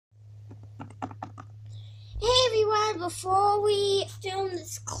Hey everyone, before we film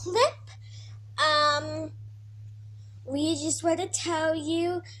this clip, we just want to tell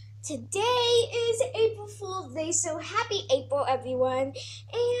you today is April Fool's Day, so happy April everyone.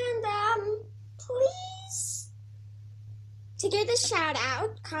 And please, to get a shout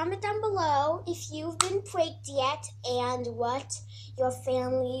out, comment down below if you've been pranked yet and what your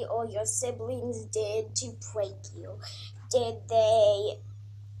family or your siblings did to prank you. Did they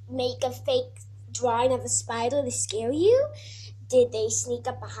make a fake drawing of a spider to scare you? Did they sneak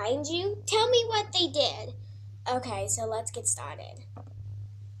up behind you? Tell me what they did. Okay, so let's get started.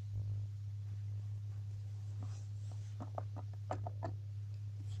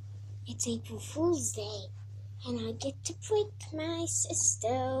 It's April Fool's Day, and I get to prank my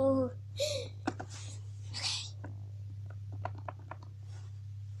sister.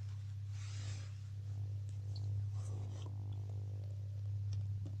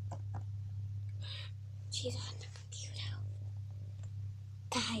 She's on the computer.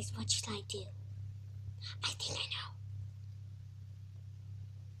 Guys, what should I do? I think I know.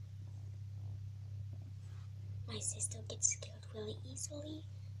 My sister gets scared really easily,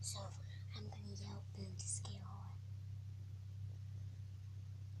 so I'm gonna yell boo to scare her.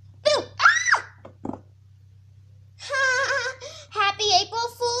 Boo! Ah! Ha! Happy April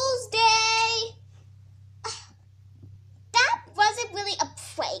Fool's Day! That wasn't really a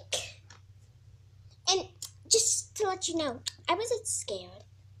prank. And just to let you know, I wasn't scared.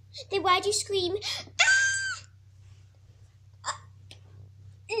 Then why'd you scream? Ah!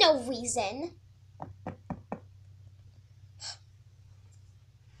 No reason.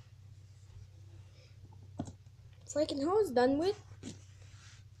 Freaking hose done with.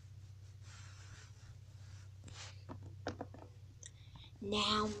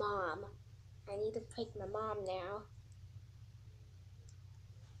 Now, Mom. I need to prank my mom now.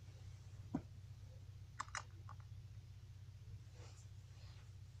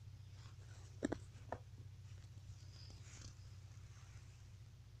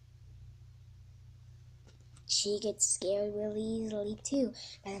 She gets scared really easily too,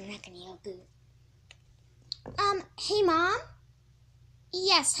 but I'm not gonna yell boo. Hey Mom?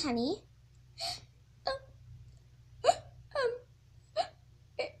 Yes, honey.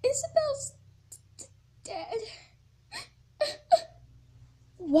 Isabel's dead.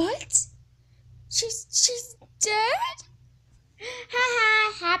 What? She's dead?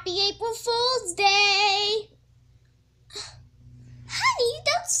 Haha, happy April Fool's Day. Honey,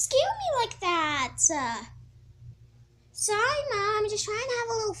 don't scare me like that. Sorry, Mom, I'm just trying to have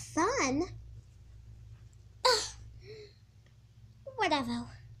a little fun. Whatever.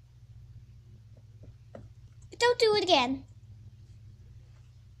 Don't do it again.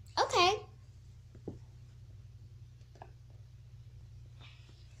 Okay.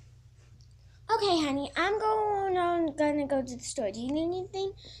 Okay, honey, I'm gonna go to the store. Do you need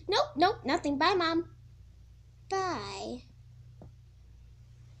anything? Nope, nothing. Bye, Mom. Bye.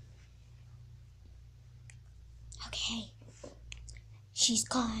 Okay. She's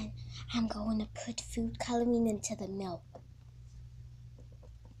gone. I'm going to put food coloring into the milk.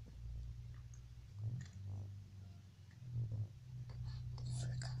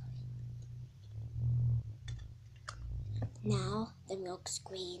 Now the milk's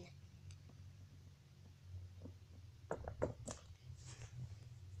green.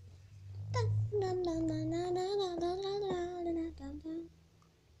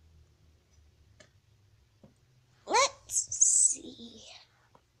 Let's see.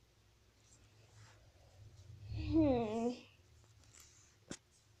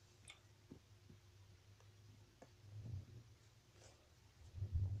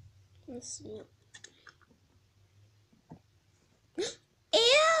 Let's see.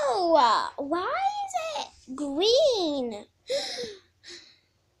 Ew! Why is it green?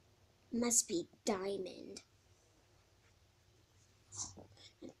 Must be diamond.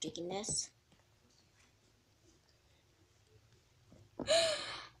 I'm drinking this.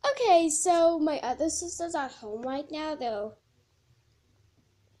 Okay, so my other sister's at home right now. They're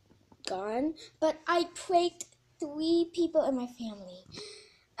gone. But I pranked 3 people in my family.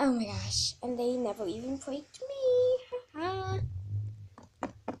 Oh my gosh. And they never even pranked me. Haha.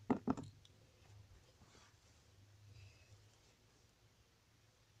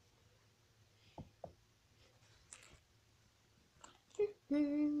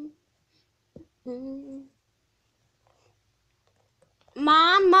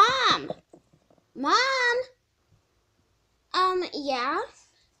 Mom! Yeah?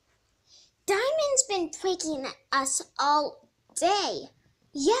 Diamond's been pranking us all day.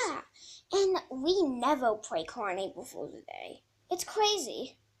 Yeah, and we never prank her on April Fool's Day. It's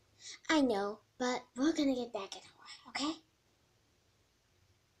crazy. I know, but we're gonna get back in her, okay?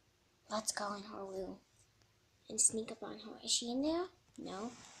 Let's go in her room and sneak up on her. Is she in there?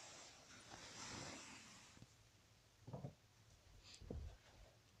 No.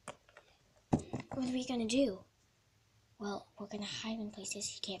 What are we gonna do? Well, we're gonna hide in places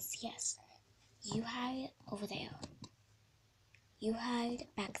he can't see us. You hide over there. You hide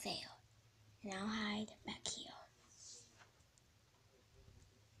back there. And I'll hide back here.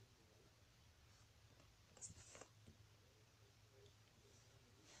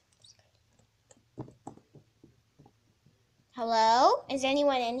 Hello? Is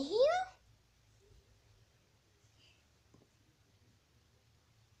anyone in here?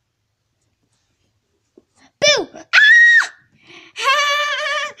 Boo!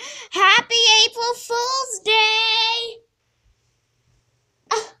 Ah! Happy April Fool's Day!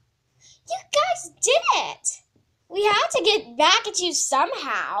 You guys did it! We had to get back at you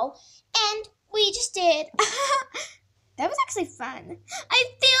somehow, and we just did. That was actually fun. I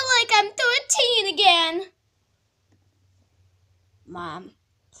feel like I'm 13 again. Mom,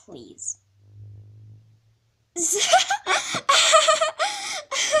 please.